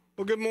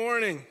Well, good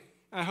morning.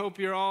 I hope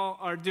you all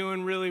are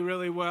doing really,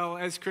 really well.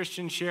 As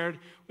Christian shared,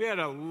 we had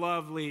a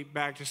lovely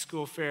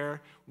back-to-school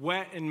fair,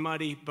 wet and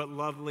muddy, but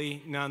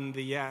lovely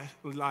nonetheless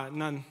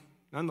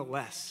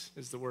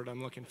is the word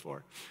I'm looking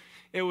for.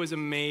 It was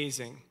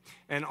amazing.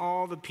 And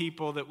all the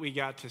people that we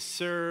got to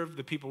serve,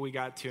 the people we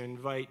got to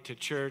invite to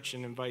church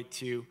and invite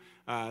to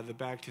the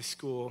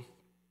back-to-school,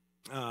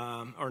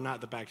 or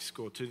not the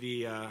back-to-school, to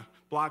the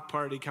block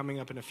party coming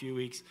up in a few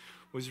weeks,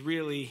 was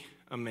really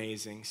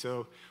amazing.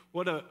 So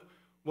what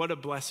a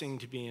blessing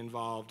to be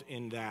involved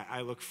in that.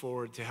 I look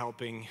forward to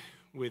helping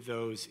with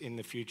those in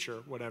the future,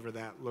 whatever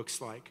that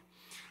looks like.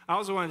 I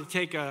also wanted to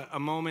take a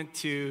moment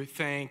to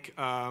thank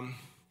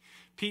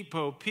Pete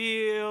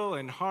Popeil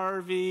and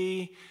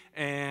Harvey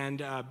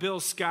and Bill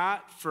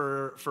Scott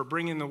for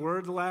bringing the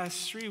word the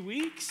last 3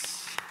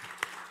 weeks.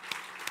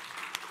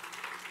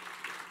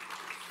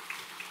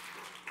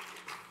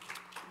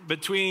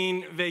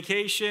 Between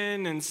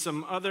vacation and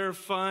some other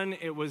fun,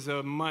 it was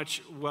a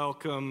much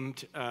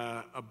welcomed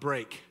a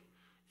break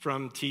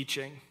from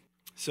teaching.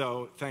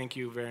 So thank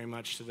you very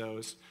much to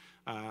those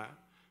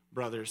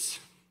brothers.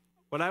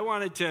 What I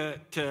wanted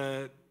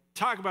to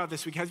talk about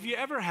this week, have you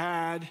ever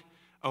had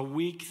a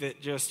week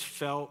that just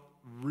felt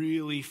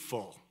really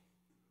full?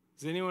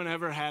 Has anyone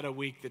ever had a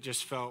week that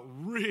just felt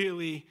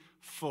really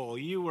full?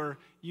 You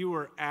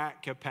were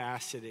at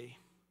capacity.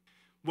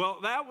 Well,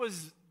 that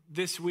was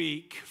this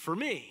week for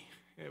me.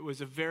 It was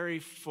a very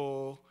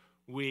full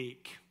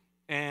week.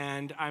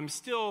 And I'm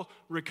still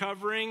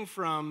recovering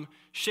from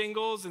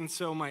shingles, and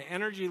so my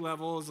energy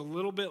level is a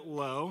little bit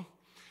low.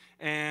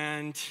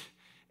 And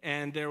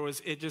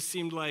it just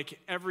seemed like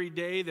every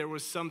day there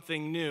was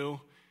something new.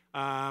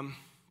 I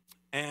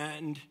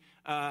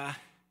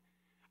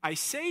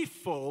say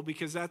full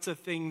because that's a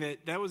thing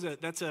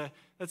that's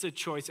a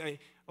choice.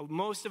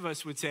 Most of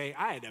us would say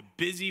I had a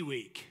busy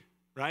week,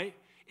 right?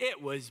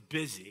 It was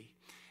busy.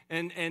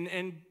 And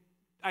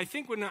I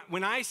think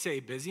when I say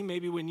busy,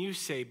 maybe when you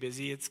say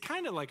busy, it's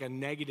kind of like a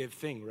negative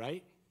thing,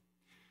 right?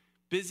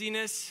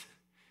 Busyness.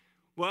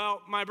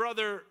 Well, my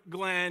brother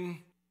Glenn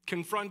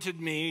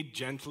confronted me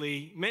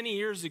gently many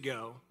years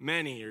ago,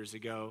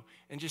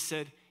 and just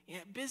said, yeah,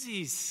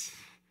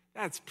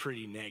 that's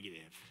pretty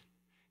negative.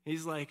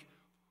 He's like,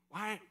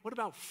 why? What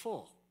about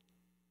full?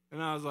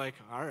 And I was like,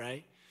 all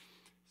right.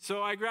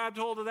 So I grabbed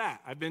hold of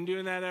that. I've been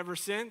doing that ever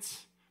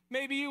since.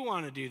 Maybe you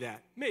want to do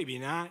that. Maybe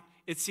not.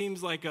 It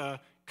seems like a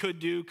could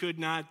do, could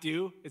not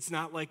do. It's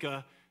not like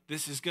a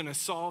this is going to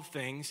solve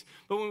things.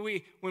 But when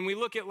we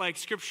look at like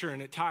Scripture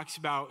and it talks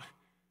about,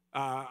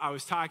 I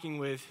was talking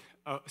with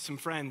some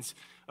friends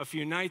a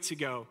few nights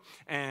ago,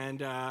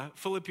 and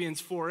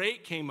Philippians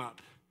 4:8 came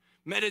up.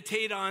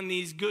 Meditate on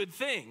these good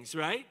things,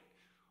 right?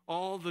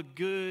 All the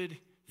good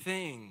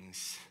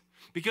things.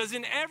 Because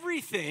in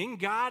everything,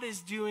 God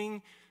is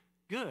doing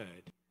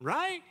good,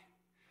 right?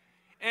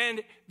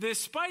 And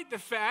despite the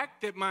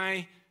fact that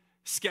my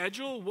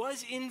schedule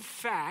was in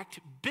fact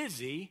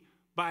busy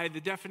by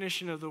the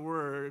definition of the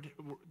word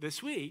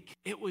this week,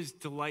 it was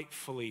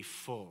delightfully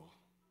full,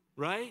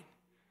 right?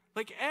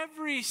 Like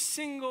every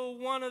single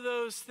one of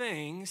those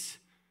things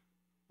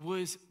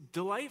was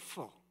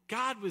delightful.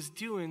 God was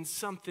doing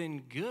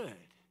something good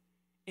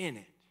in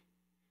it,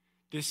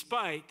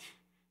 despite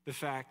the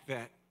fact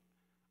that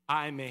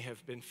I may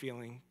have been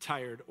feeling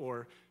tired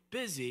or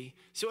busy.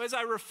 So as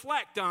I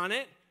reflect on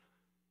it,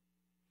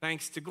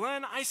 thanks to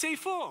Glenn, I say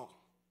full.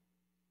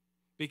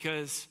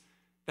 Because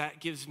that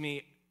gives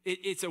me,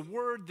 it's a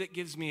word that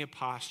gives me a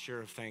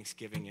posture of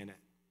thanksgiving in it.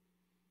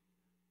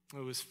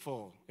 It was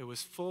full. It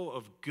was full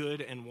of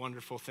good and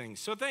wonderful things.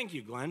 So thank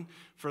you, Glenn,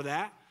 for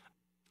that.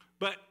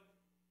 But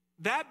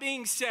that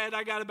being said,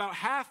 I got about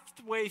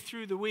halfway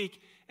through the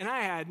week, and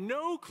I had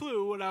no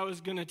clue what I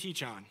was going to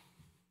teach on.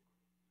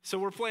 So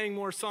we're playing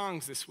more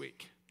songs this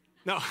week.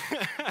 No.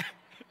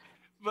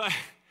 But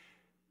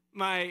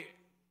my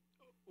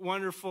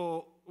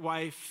wonderful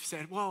wife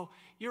said, well,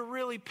 you're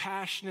really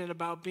passionate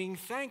about being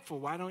thankful.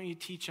 Why don't you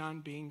teach on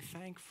being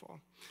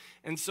thankful?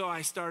 And so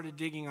I started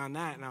digging on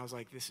that, and I was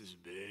like, this is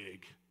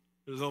big.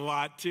 There's a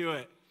lot to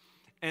it.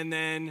 And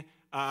then,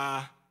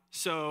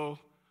 so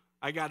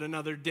I got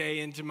another day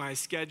into my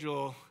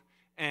schedule,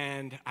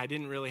 and I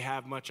didn't really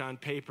have much on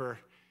paper.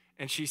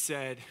 And she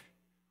said,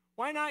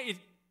 why not you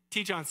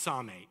teach on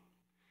Psalm 8?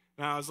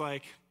 And I was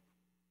like,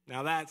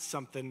 now that's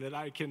something that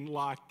I can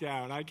lock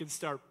down. I can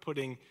start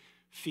putting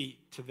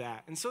feet to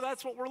that. And so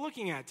that's what we're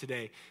looking at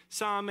today,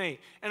 Psalm 8.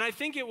 And I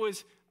think it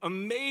was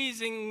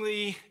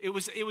amazingly, it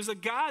was a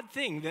God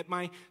thing that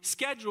my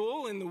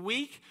schedule in the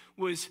week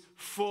was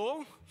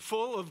full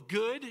of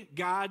good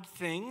God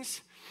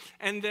things,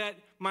 and that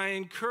my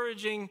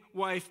encouraging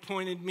wife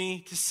pointed me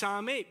to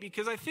Psalm 8,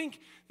 because I think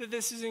that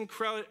this is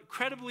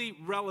incredibly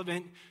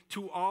relevant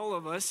to all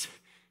of us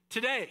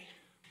today,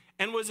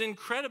 and was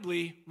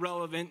incredibly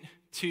relevant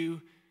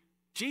to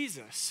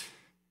Jesus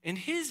in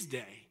his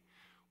day,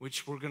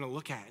 which we're going to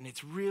look at, and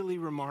it's really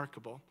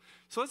remarkable.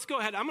 So let's go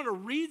ahead. I'm going to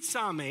read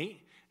Psalm 8,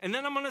 and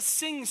then I'm going to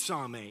sing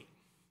Psalm 8.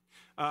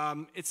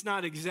 It's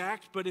not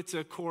exact, but it's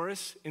a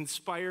chorus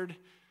inspired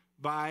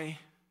by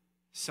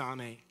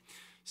Psalm 8.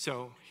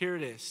 So here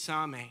it is,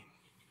 Psalm 8.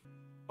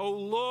 O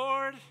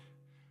Lord,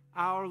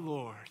 our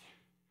Lord,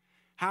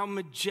 how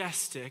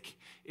majestic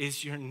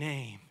is your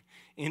name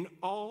in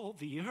all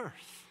the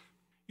earth.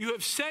 You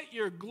have set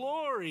your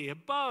glory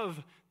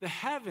above the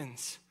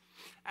heavens.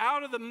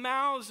 Out of the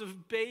mouths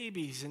of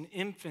babies and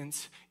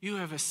infants, you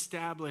have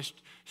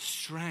established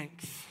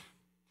strength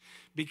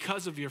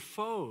because of your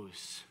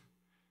foes,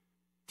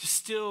 to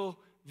still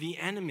the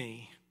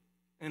enemy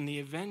and the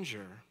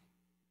avenger.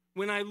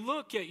 When I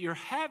look at your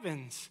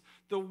heavens,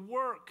 the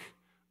work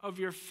of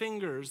your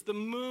fingers, the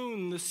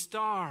moon, the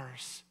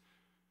stars,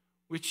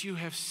 which you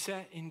have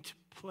set into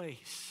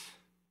place.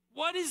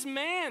 What is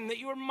man that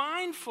you are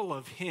mindful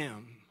of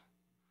him?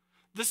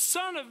 The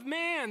Son of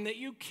Man that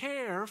you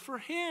care for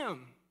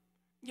him.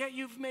 Yet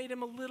you've made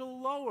him a little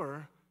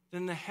lower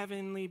than the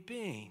heavenly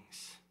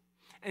beings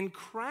and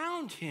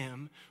crowned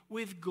him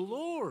with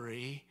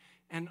glory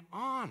and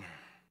honor.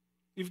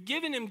 You've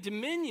given him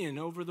dominion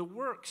over the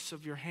works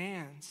of your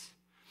hands,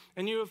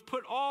 and you have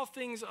put all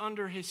things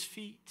under his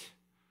feet,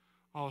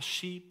 all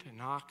sheep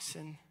and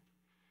oxen,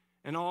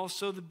 and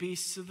also the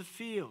beasts of the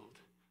field,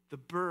 the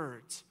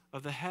birds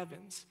of the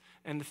heavens,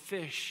 and the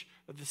fish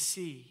of the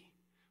sea,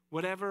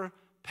 whatever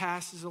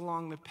passes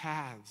along the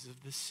paths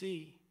of the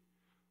sea.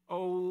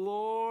 O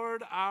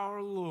Lord,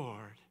 our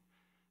Lord,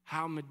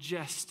 how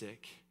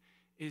majestic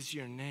is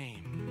your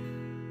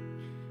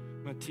name.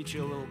 I'm going to teach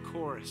you a little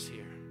chorus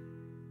here.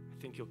 I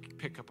think you'll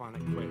pick up on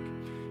it quick.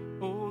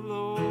 O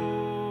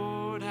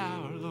Lord,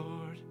 our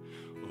Lord,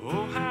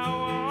 oh, how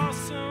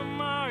awesome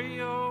are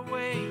your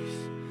ways.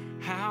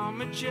 How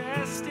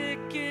majestic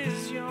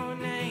is your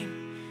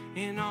name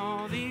in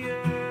all the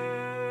earth.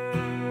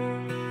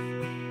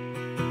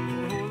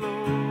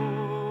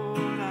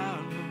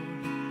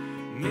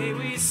 May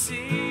we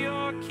see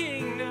your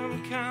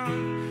kingdom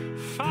come.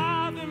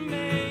 Father,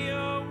 may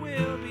your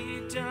will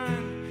be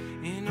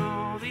done in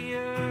all the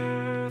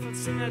earth. Let's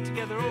sing that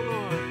together. Oh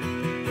Lord.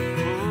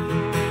 Oh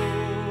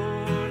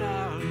Lord,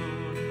 our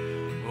Lord.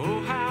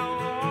 Oh, how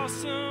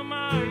awesome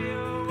are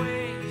your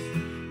ways.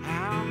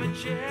 How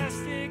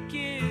majestic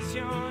is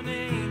your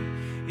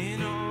name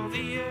in all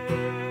the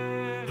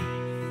earth.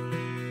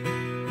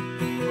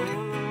 Oh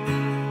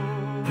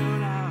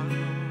Lord, our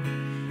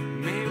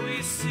Lord. May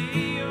we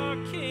see your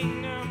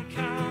kingdom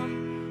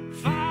come.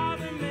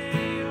 Father,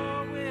 may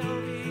your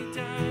will be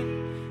done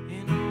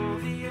in all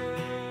the earth.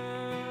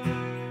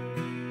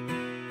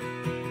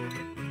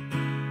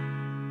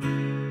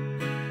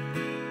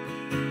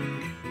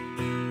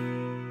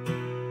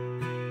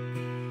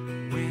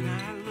 When I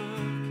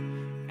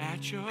look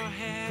at your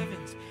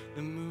heavens,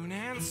 the moon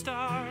and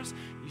stars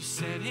you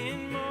set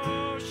in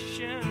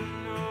motion,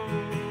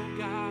 oh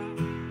God,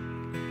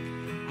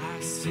 I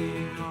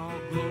sing all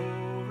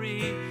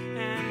glory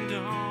and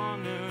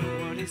honor.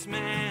 What is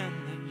man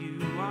that you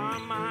are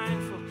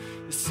mindful,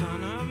 the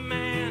Son of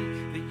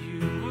Man that you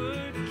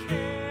would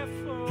care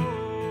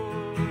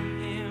for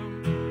him?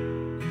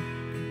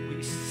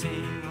 We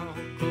sing all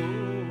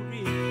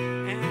glory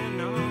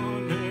and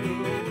honor,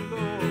 oh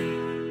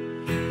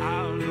Lord,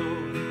 our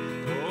Lord.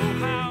 Oh,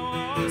 how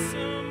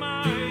awesome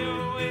are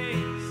your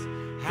ways.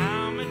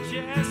 How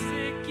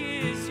majestic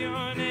is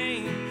your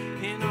name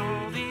in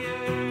all the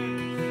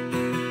earth.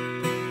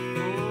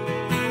 Oh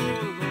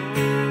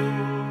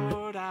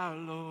Lord, our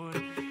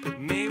Lord,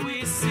 may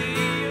we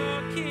see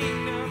your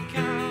kingdom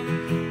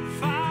come.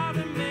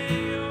 Father,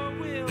 may your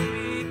will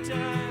be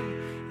done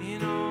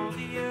in all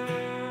the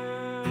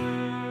earth.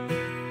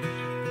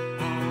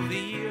 All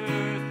the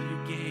earth you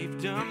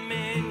gave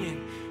dominion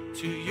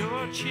to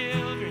your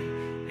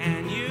children,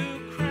 and you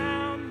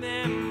crowned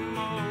them,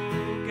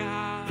 oh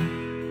God,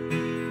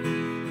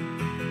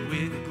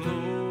 with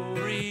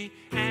glory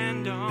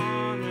and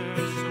honor.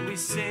 So we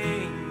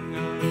sing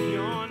of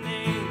your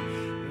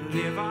name,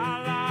 live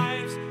our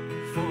lives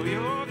for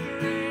your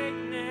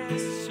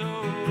greatness,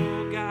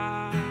 oh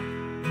God,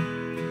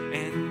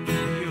 and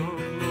your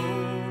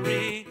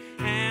glory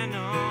and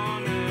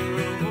honor,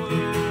 oh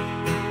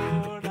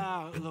Lord,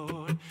 our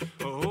Lord.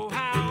 Oh,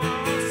 how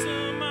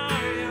awesome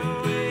are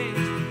your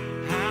ways.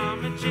 How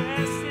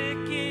majestic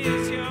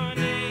is your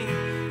name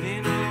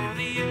in all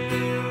the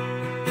earth.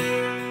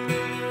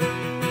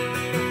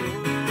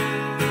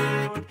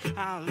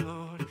 Our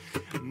Lord,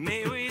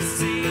 may we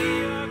see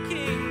your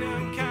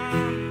kingdom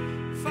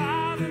come.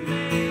 Father,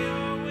 may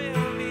your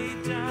will be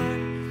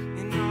done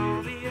in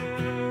all the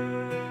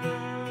earth.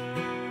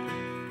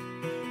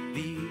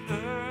 The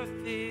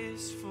earth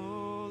is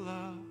full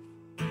of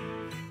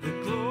the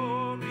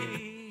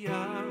glory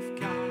of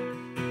God.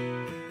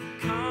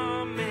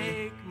 Come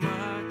make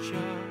much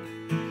of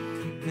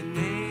the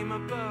name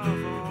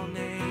above all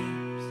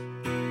names.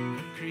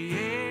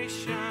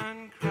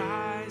 Creation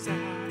cries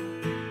out,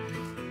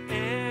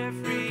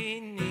 every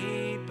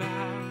knee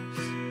bows.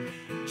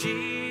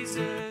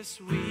 Jesus,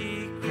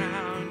 we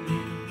crown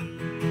you.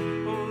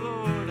 Oh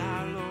Lord,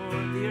 our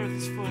Lord, the earth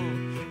is full.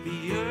 The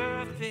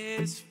earth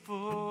is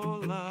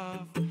full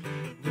of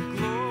the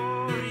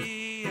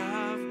glory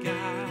of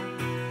God.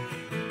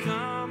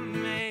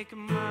 Come make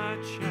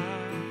such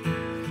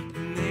a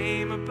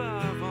name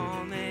above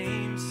all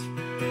names.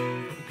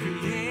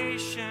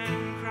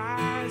 Creation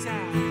cries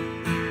out,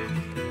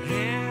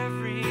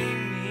 every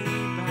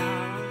knee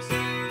bows.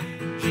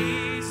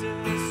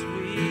 Jesus,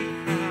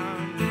 we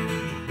crown you.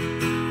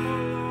 Oh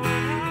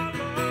Lord, our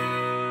Lord.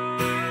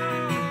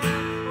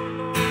 Oh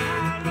Lord,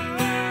 our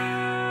Lord.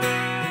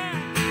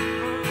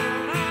 Oh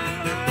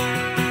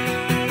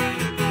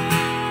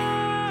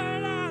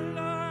Lord, our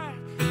Lord.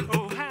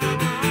 Oh, how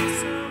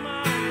awesome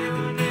are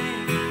your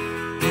name.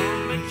 Oh,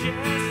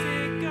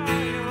 majestic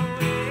are your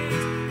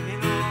ways in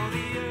all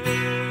the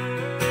earth.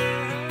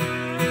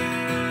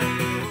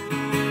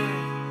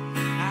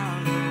 Our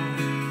Lord,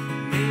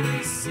 may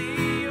we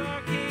see your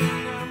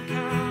kingdom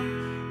come.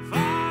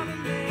 Father,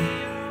 may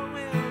your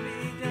will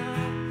be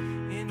done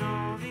in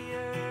all the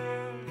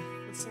earth.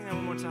 Let's sing that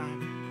one more time.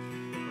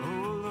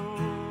 Oh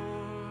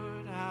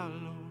Lord, our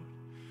Lord.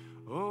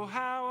 Oh,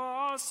 how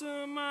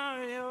awesome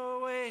are your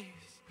ways.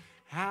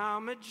 How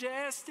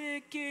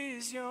majestic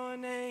is your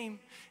name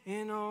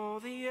in all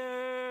the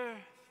earth.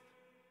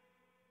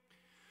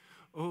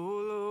 Oh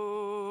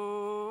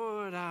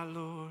Lord, our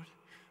Lord,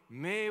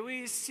 may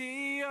we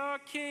see your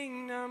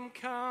kingdom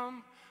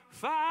come.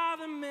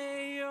 Father,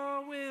 may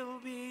your will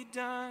be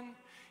done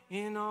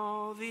in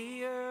all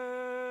the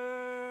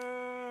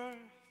earth.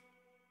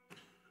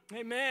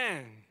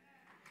 Amen.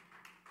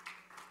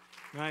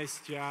 Nice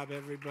job,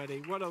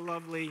 everybody. What a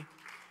lovely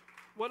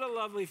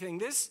thing.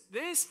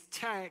 This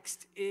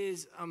text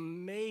is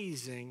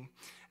amazing.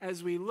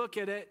 As we look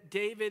at it,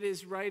 David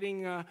is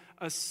writing a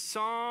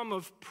psalm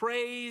of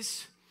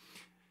praise.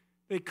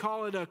 They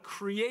call it a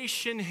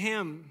creation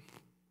hymn.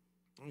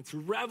 It's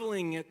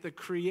reveling at the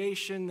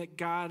creation that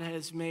God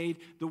has made,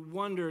 the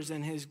wonders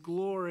and his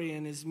glory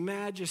and his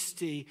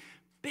majesty.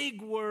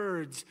 Big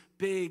words,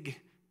 big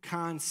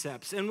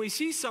concepts. And we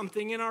see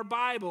something in our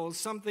Bibles,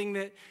 something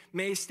that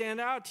may stand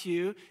out to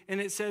you,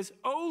 and it says,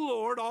 "O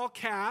Lord," all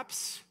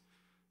caps,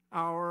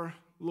 "our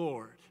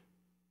Lord."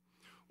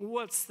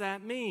 What's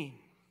that mean?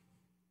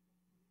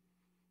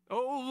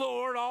 "O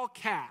Lord," all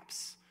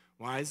caps.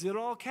 Why is it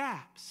all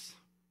caps?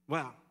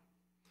 Well,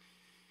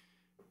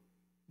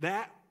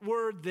 that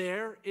word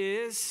there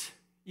is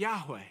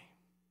Yahweh.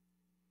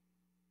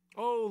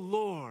 Oh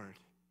Lord.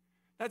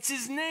 That's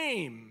his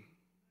name,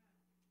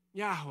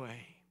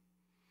 Yahweh.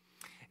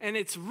 And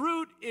its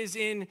root is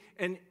in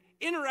an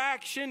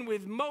interaction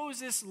with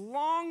Moses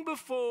long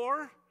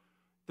before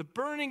the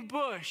burning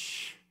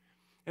bush.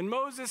 And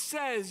Moses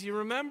says, you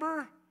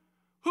remember?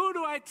 "Who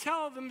do I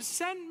tell them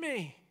sent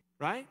me?"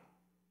 Right?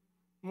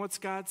 And what's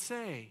God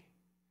say?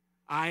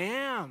 I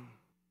am.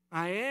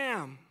 I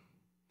am.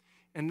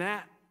 And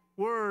that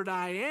word,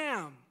 I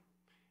am,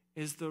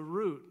 is the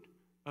root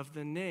of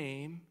the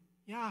name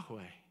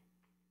Yahweh.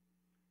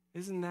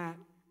 Isn't that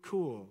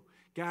cool?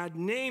 God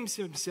names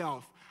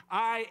himself.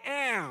 I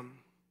am.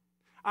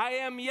 I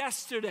am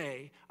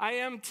yesterday. I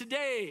am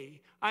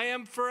today. I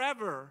am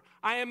forever.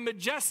 I am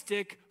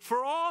majestic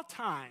for all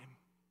time.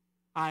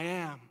 I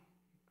am.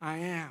 I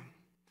am.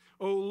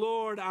 O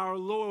Lord, our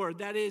Lord.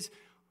 That is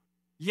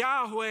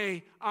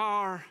Yahweh,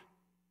 our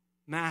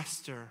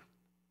Master,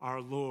 our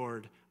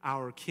Lord,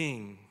 our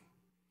King.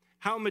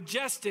 How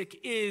majestic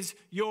is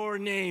your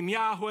name,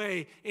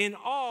 Yahweh, in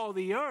all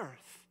the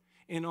earth,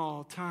 in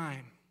all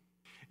time.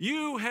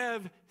 You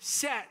have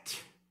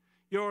set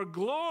your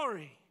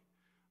glory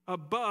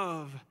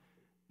above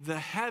the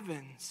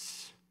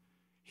heavens.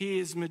 He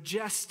is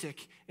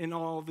majestic in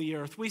all the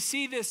earth. We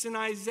see this in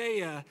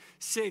Isaiah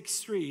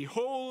 6:3.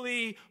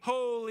 Holy,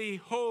 holy,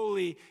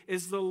 holy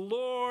is the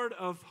Lord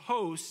of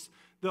hosts.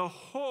 The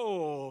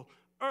whole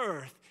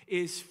earth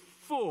is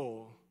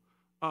full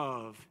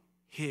of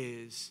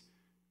his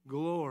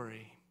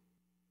glory.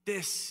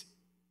 This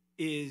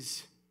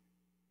is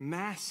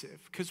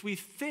massive because we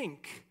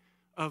think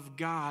of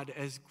God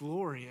as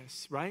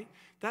glorious, right?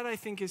 That, I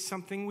think, is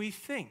something we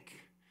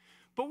think.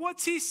 But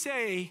what's he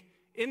say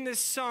in this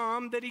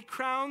psalm that he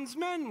crowns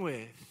men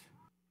with?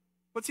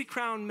 What's he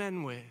crown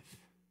men with?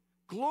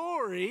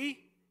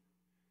 Glory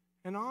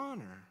and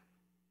honor.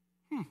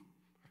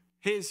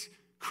 His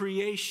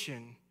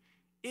creation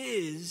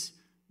is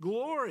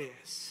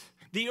glorious.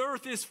 The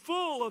earth is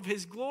full of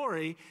his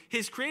glory.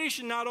 His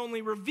creation not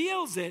only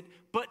reveals it,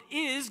 but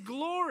is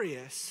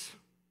glorious.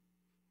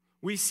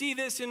 We see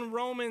this in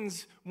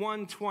Romans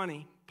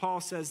 1:20.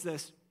 Paul says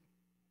this,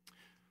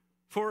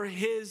 "For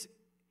his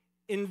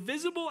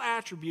invisible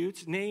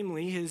attributes,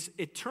 namely his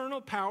eternal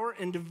power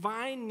and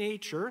divine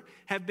nature,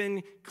 have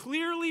been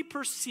clearly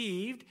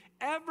perceived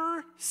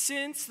ever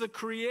since the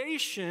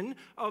creation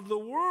of the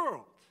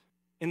world,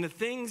 and the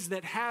things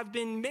that have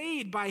been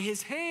made by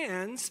his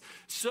hands,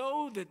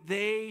 so that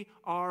they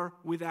are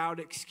without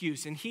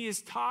excuse." And he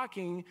is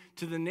talking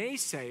to the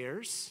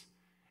naysayers,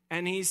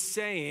 and he's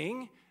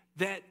saying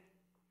that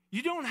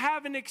you don't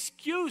have an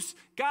excuse.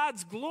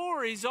 God's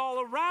glory is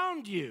all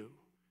around you.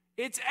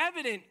 It's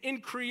evident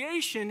in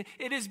creation.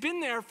 It has been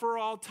there for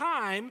all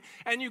time.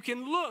 And you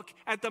can look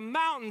at the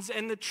mountains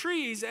and the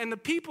trees and the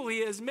people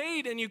he has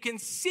made, and you can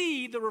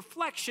see the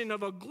reflection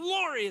of a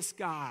glorious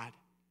God.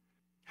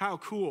 How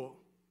cool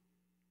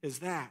is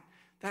that?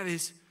 That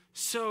is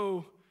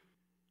so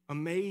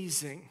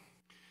amazing.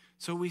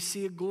 So we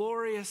see a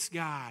glorious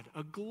God,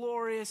 a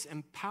glorious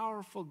and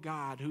powerful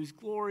God whose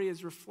glory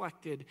is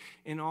reflected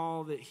in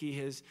all that he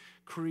has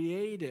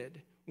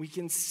created. We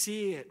can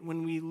see it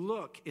when we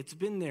look. It's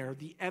been there.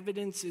 The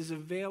evidence is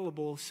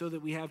available so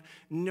that we have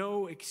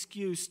no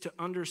excuse to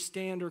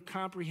understand or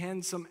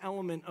comprehend some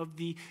element of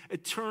the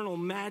eternal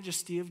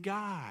majesty of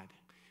God.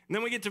 And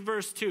then we get to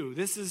verse 2.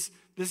 This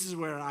is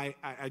where I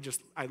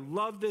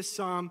love this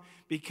psalm,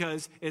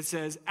 because it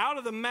says, out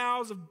of the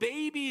mouths of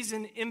babies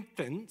and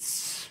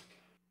infants,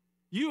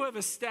 you have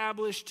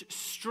established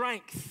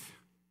strength.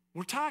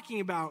 We're talking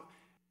about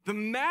the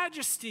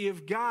majesty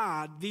of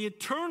God, the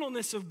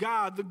eternalness of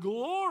God, the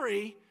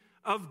glory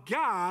of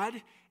God,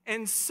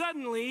 and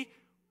suddenly,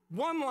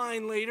 one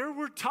line later,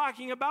 we're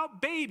talking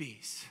about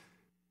babies.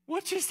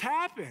 What just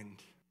happened?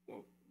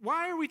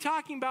 Why are we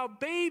talking about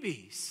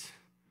babies?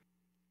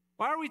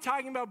 Why are we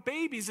talking about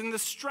babies and the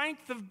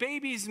strength of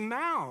babies'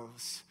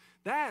 mouths?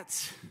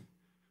 This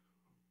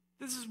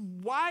is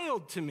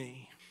wild to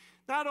me.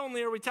 Not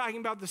only are we talking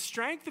about the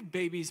strength of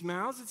babies'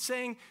 mouths, it's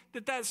saying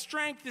that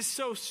strength is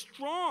so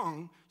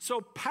strong,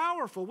 so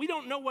powerful. We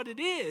don't know what it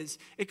is.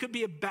 It could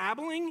be a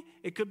babbling.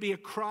 It could be a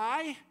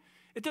cry.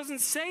 It doesn't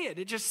say it.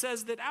 It just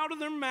says that out of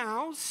their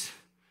mouths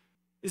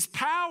is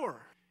power.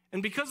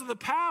 And because of the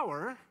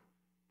power,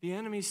 the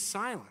enemy's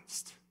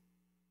silenced.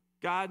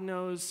 God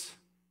knows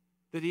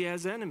that he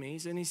has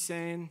enemies, and he's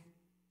saying,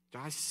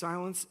 I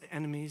silence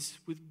enemies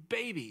with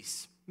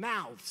babies'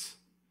 mouths.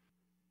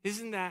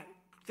 Isn't that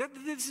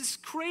this is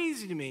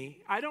crazy to me.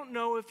 I don't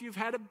know if you've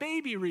had a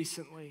baby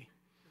recently.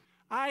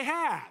 I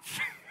have.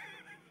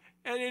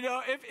 And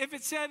if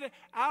it said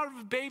out of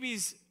a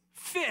baby's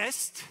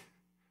fist,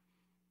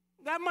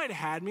 that might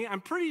have had me.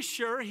 I'm pretty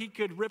sure he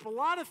could rip a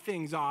lot of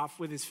things off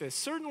with his fist.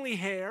 Certainly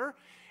hair,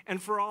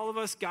 and for all of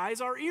us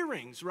guys, our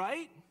earrings,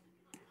 right?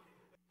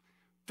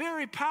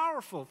 Very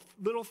powerful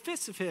little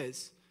fist of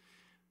his.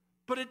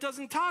 But it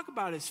doesn't talk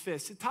about his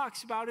fist. It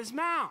talks about his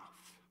mouth.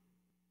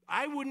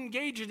 I wouldn't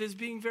gauge it as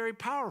being very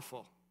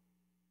powerful,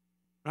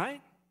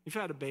 right? You've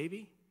had a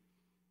baby.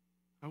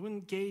 I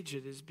wouldn't gauge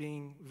it as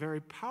being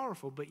very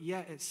powerful, but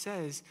yet it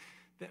says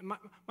that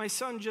my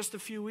son just a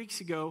few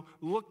weeks ago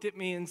looked at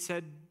me and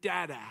said,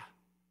 Dada,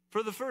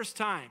 for the first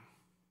time.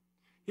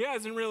 He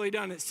hasn't really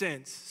done it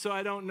since, so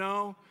I don't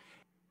know,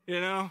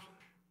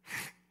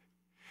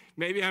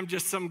 Maybe I'm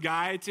just some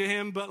guy to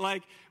him, but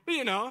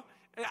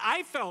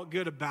I felt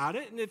good about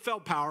it, and it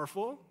felt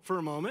powerful for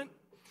a moment,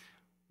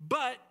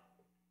 but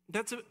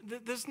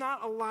there's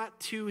not a lot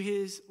to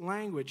his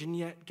language, and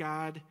yet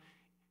God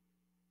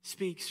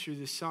speaks through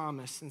the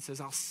psalmist and says,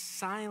 I'll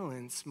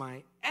silence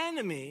my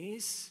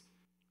enemies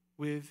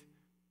with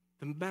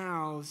the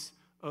mouths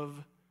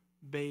of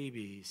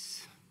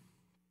babies.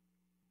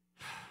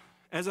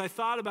 As I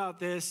thought about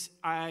this,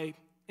 I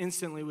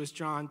instantly was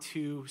drawn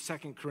to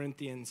 2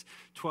 Corinthians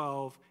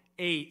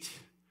 12:8,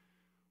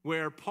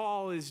 where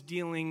Paul is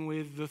dealing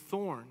with the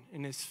thorn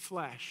in his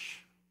flesh.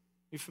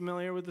 You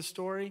familiar with the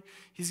story?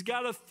 He's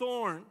got a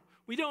thorn.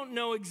 We don't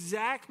know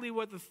exactly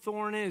what the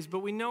thorn is,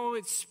 but we know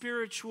it's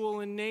spiritual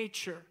in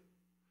nature.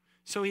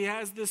 So he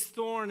has this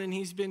thorn, and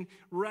he's been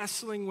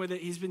wrestling with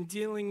it. He's been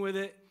dealing with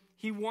it.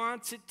 He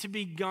wants it to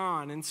be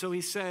gone. And so he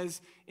says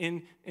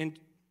in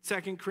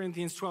 2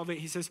 Corinthians 12:8,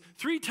 he says,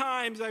 3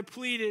 times I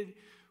pleaded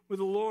with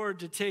the Lord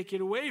to take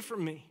it away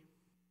from me.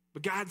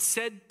 But God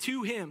said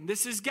to him,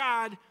 this is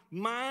God,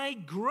 my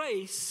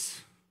grace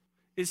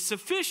is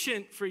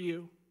sufficient for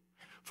you.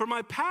 For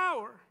my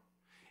power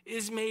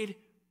is made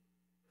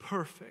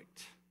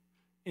perfect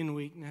in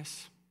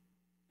weakness.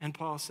 And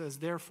Paul says,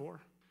 therefore,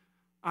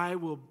 I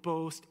will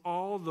boast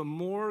all the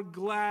more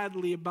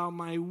gladly about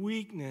my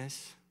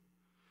weakness,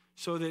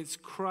 so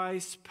that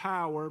Christ's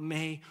power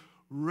may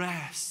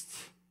rest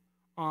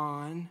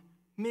on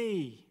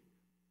me.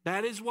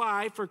 That is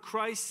why, for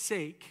Christ's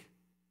sake,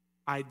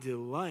 I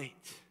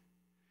delight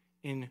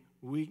in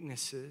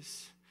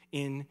weaknesses,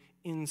 in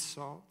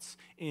insults,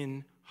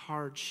 in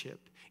hardship,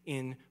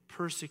 in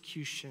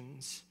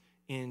persecutions,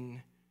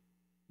 in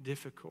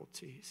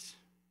difficulties.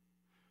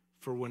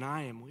 For when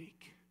I am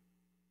weak,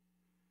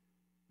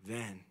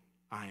 then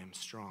I am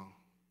strong.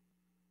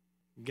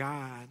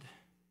 God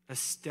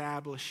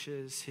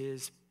establishes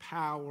his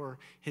power,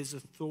 his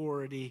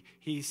authority.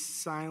 He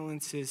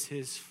silences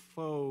his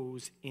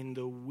foes in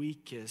the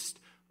weakest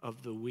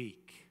of the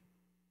weak.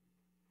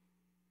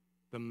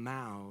 The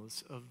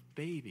mouths of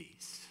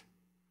babies.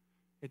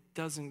 It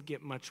doesn't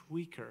get much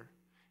weaker.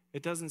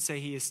 It doesn't say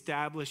he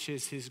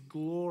establishes his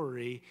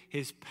glory,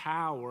 his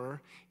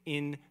power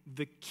in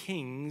the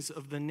kings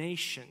of the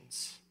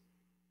nations.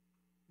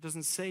 It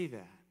doesn't say that.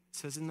 It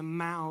says in the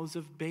mouths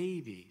of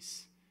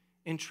babies.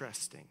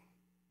 Interesting.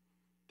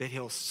 That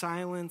he'll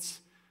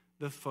silence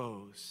the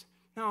foes.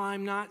 Now,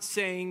 I'm not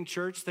saying,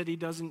 church, that he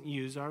doesn't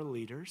use our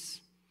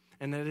leaders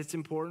and that it's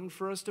important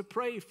for us to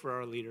pray for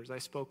our leaders. I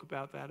spoke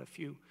about that a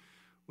few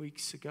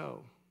weeks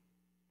ago.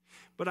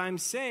 But I'm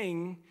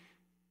saying,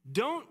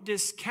 don't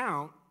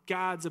discount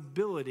God's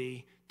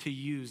ability to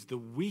use the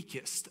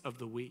weakest of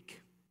the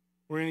weak.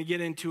 We're going to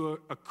get into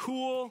a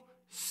cool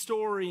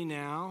story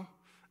now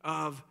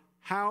of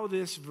how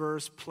this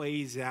verse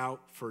plays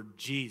out for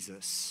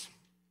Jesus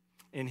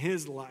in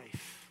his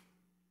life.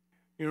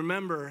 You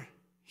remember,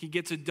 he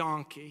gets a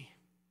donkey,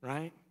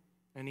 right?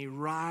 And he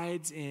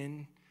rides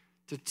in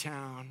to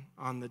town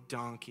on the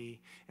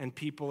donkey, and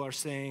people are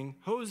saying,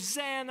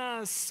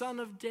 "Hosanna, son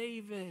of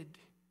David."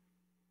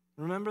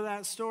 Remember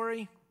that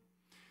story?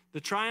 The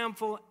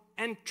triumphal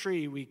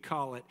entry, we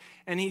call it.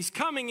 And he's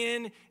coming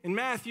in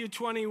Matthew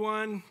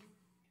 21.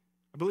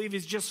 I believe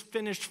he's just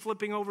finished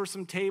flipping over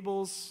some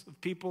tables of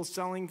people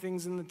selling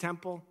things in the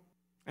temple.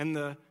 And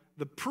the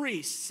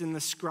priests and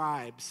the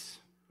scribes,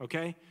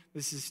 okay?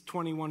 This is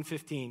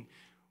 21:15.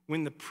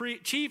 When the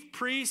chief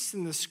priests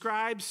and the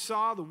scribes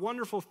saw the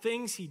wonderful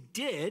things he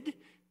did,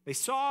 they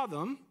saw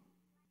them,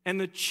 and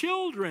the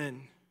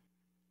children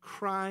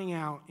crying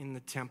out in the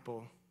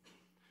temple,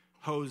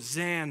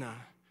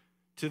 "Hosanna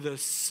to the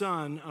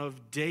Son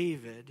of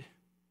David,"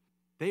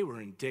 they were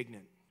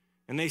indignant.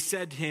 And they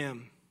said to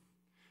him,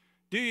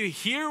 "Do you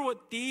hear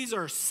what these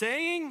are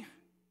saying?"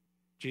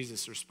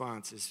 Jesus'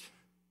 response is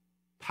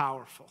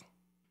powerful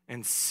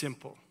and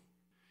simple,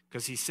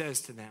 because he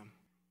says to them,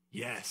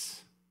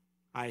 "Yes,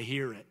 I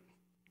hear it.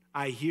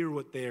 I hear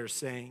what they are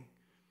saying."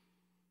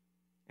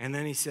 And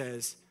then he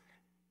says,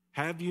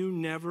 "Have you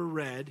never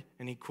read,"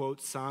 and he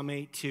quotes Psalm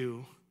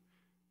 8:2,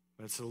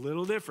 but it's a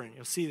little different.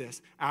 You'll see this.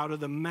 "Out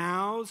of the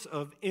mouths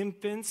of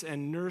infants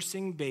and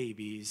nursing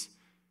babies,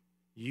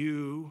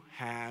 you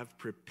have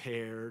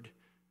prepared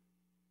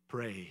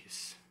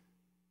praise."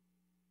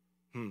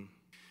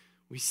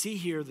 We see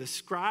here the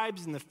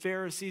scribes and the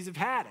Pharisees have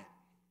had it.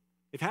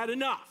 They've had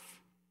enough.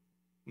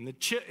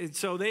 And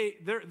so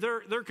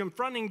they're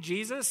confronting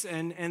Jesus,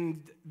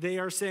 and they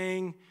are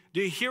saying,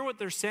 "Do you hear what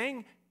they're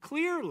saying?"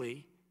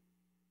 Clearly,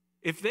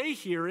 if they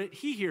hear it,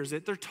 he hears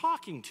it. They're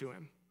talking to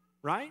him,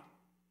 right?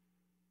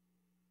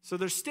 So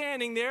they're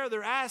standing there.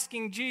 They're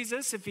asking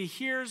Jesus if he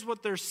hears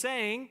what they're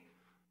saying.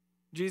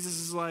 Jesus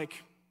is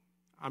like,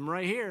 "I'm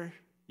right here.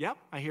 Yep,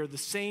 I hear the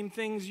same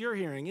things you're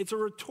hearing." It's a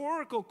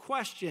rhetorical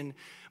question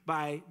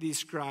by these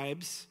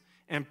scribes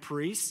and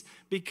priests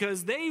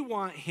because they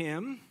want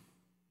him,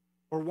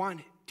 or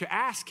want to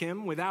ask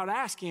him without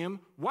asking him,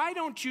 "Why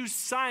don't you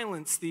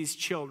silence these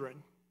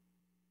children?"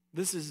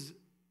 This is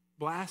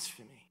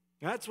blasphemy.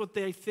 That's what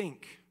they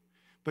think.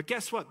 But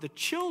guess what? The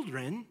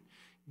children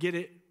get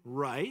it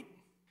right,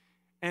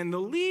 and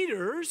the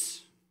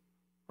leaders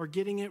are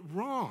getting it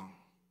wrong.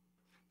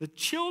 The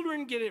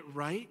children get it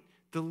right,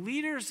 the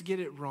leaders get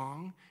it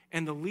wrong,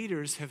 and the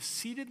leaders have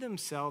seated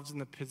themselves in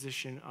the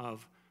position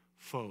of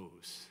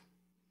foes.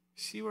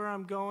 See where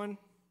I'm going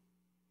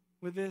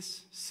with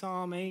this?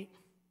 Psalm 8.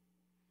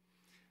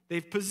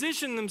 They've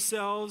positioned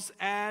themselves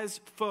as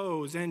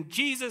foes. And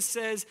Jesus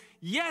says,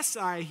 "Yes,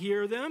 I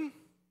hear them."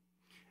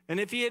 And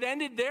if he had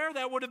ended there,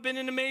 that would have been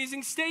an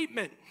amazing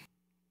statement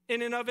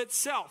in and of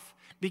itself,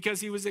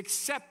 because he was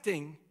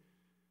accepting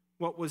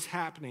what was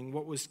happening,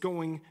 what was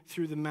going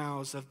through the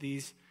mouths of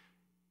these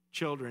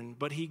children.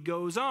 But he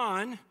goes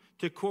on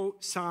to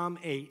quote Psalm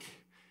 8.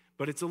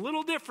 But it's a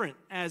little different,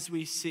 as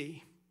we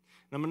see.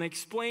 And I'm going to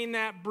explain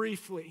that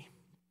briefly.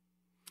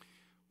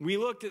 We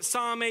looked at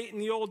Psalm 8 in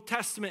the Old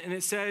Testament, and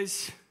it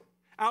says,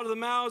 "Out of the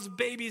mouths of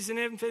babies and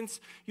infants,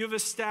 you have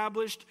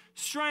established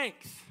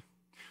strength."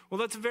 Well,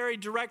 that's a very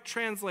direct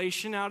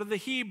translation out of the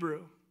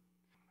Hebrew.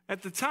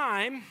 At the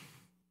time,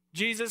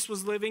 Jesus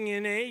was living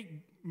in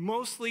a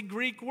mostly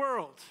Greek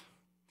world.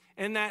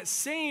 And that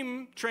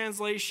same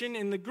translation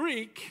in the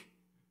Greek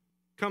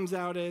comes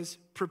out as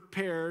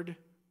prepared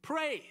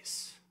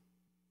praise.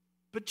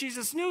 But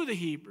Jesus knew the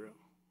Hebrew.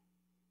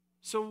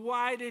 So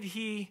why did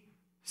he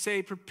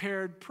say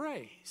prepared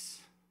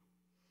praise?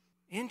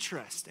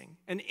 Interesting.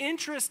 An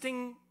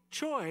interesting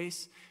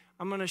choice.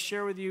 I'm going to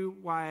share with you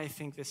why I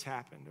think this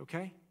happened,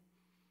 okay?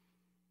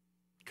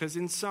 Because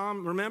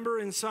remember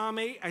in Psalm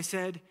 8, I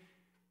said,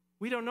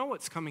 we don't know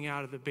what's coming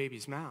out of the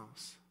baby's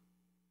mouths,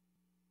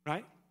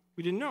 right?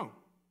 We didn't know.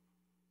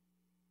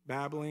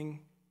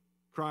 Babbling,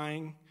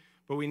 crying,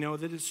 but we know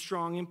that it's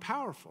strong and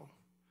powerful.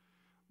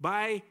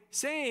 By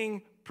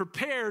saying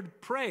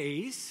prepared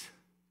praise,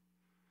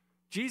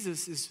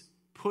 Jesus is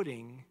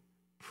putting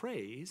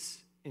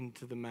praise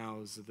into the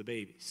mouths of the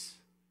babies.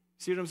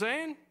 See what I'm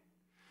saying?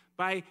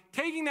 By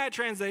taking that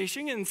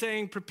translation and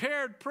saying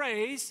prepared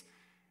praise,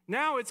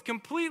 now it's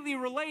completely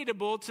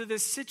relatable to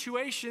this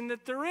situation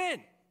that they're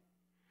in.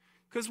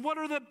 Because what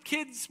are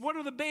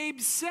the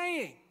babes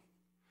saying?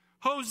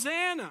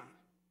 Hosanna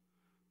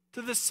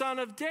to the Son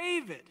of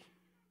David.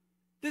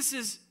 This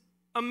is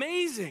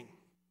amazing.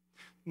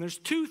 And there's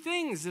two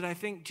things that I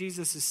think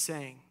Jesus is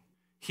saying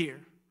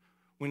here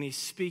when he's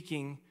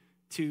speaking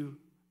to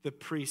the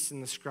priests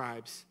and the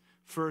scribes.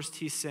 First,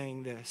 he's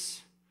saying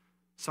this.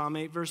 Psalm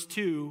 8 verse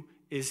 2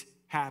 is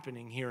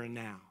happening here and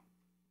now.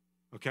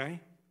 Okay?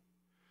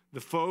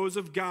 The foes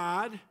of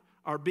God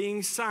are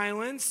being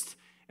silenced,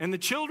 and the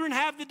children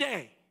have the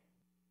day.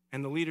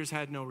 And the leaders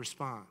had no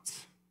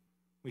response.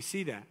 We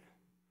see that.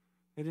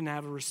 They didn't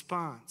have a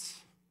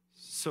response.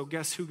 So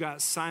guess who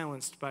got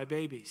silenced by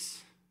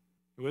babies?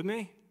 You with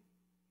me?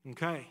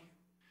 Okay.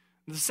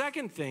 The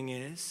second thing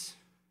is,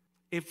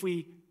 if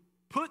we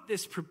put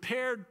this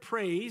prepared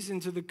praise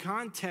into the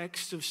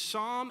context of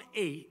Psalm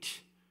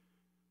 8,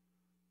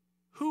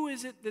 who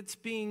is it that's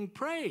being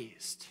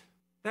praised?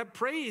 That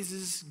praise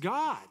is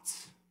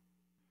God's.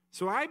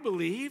 So I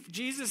believe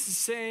Jesus is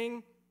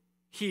saying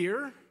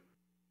here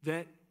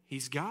that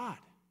he's God.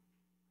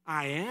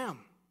 I am.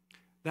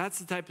 That's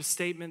the type of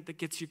statement that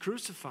gets you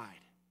crucified.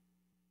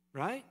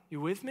 Right?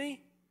 You with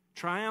me?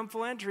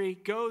 Triumphal entry,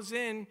 goes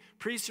in,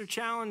 priests are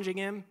challenging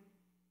him.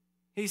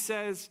 He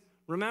says,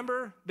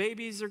 remember,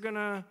 babies are going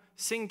to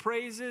sing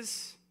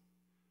praises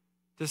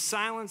to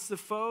silence the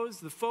foes.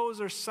 The foes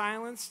are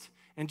silenced,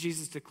 and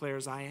Jesus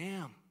declares, I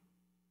am.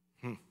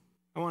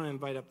 I want to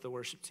invite up the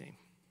worship team.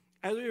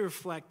 As we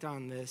reflect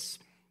on this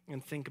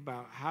and think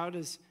about how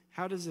does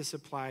this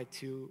apply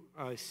to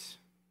us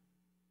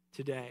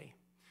today,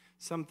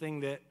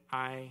 something that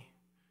a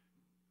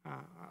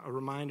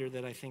reminder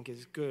that I think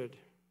is good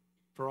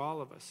for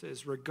all of us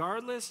is,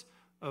 regardless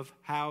of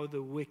how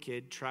the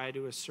wicked try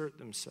to assert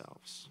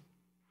themselves,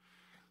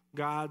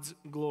 God's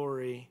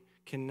glory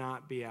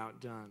cannot be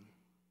outdone.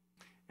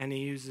 And he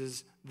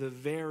uses the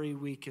very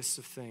weakest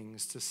of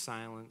things to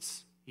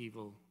silence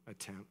evil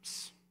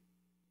attempts.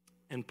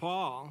 And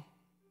Paul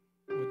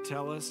would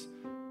tell us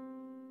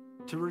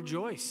to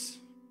rejoice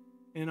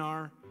in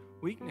our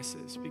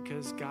weaknesses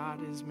because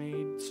God is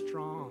made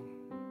strong.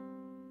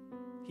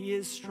 He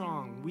is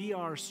strong. We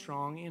are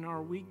strong in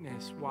our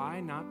weakness. Why?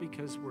 Not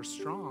because we're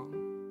strong.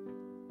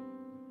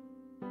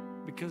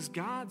 Because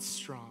God's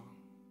strong,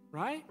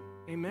 right?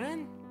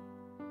 Amen?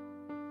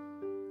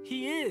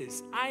 He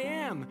is. I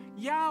am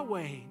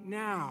Yahweh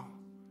now,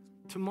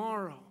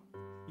 tomorrow,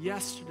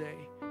 yesterday,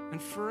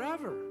 and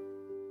forever.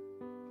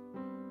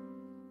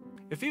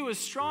 If he was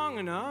strong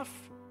enough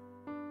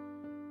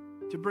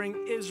to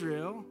bring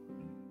Israel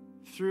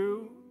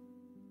through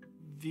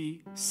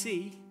the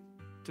sea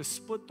to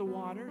split the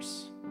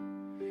waters,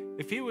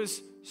 if he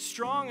was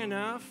strong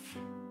enough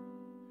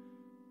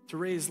to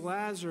raise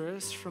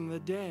Lazarus from the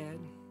dead,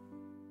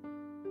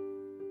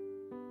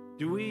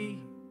 do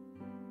we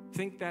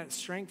think that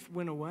strength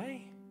went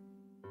away?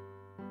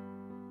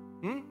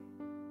 Do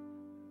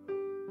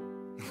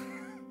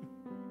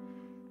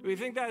we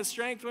think that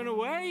strength went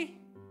away?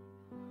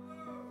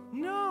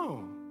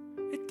 No,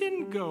 it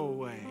didn't go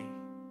away.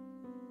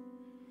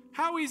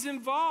 How he's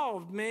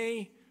involved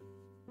may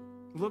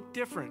look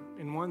different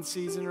in one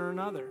season or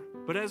another.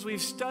 But as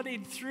we've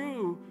studied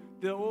through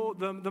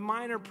the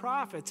minor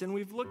prophets and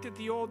we've looked at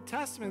the Old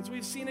Testaments,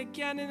 we've seen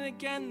again and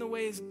again the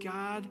ways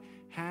God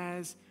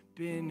has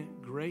been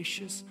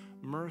gracious,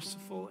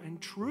 merciful, and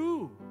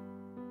true,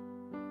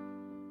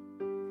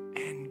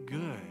 and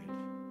good.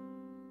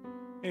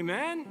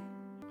 Amen?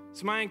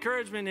 So my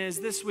encouragement is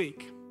this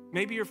week,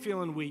 maybe you're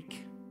feeling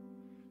weak.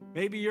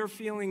 Maybe you're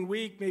feeling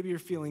weak. Maybe you're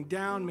feeling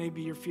down.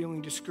 Maybe you're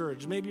feeling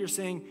discouraged. Maybe you're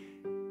saying,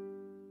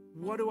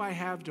 what do I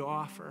have to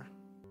offer?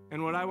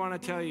 And what I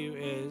want to tell you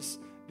is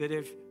that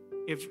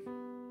if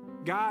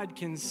God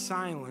can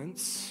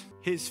silence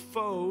his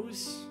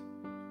foes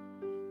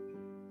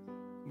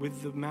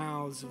with the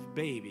mouths of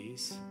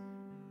babies,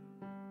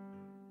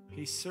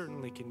 he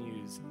certainly can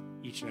use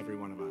each and every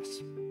one of us.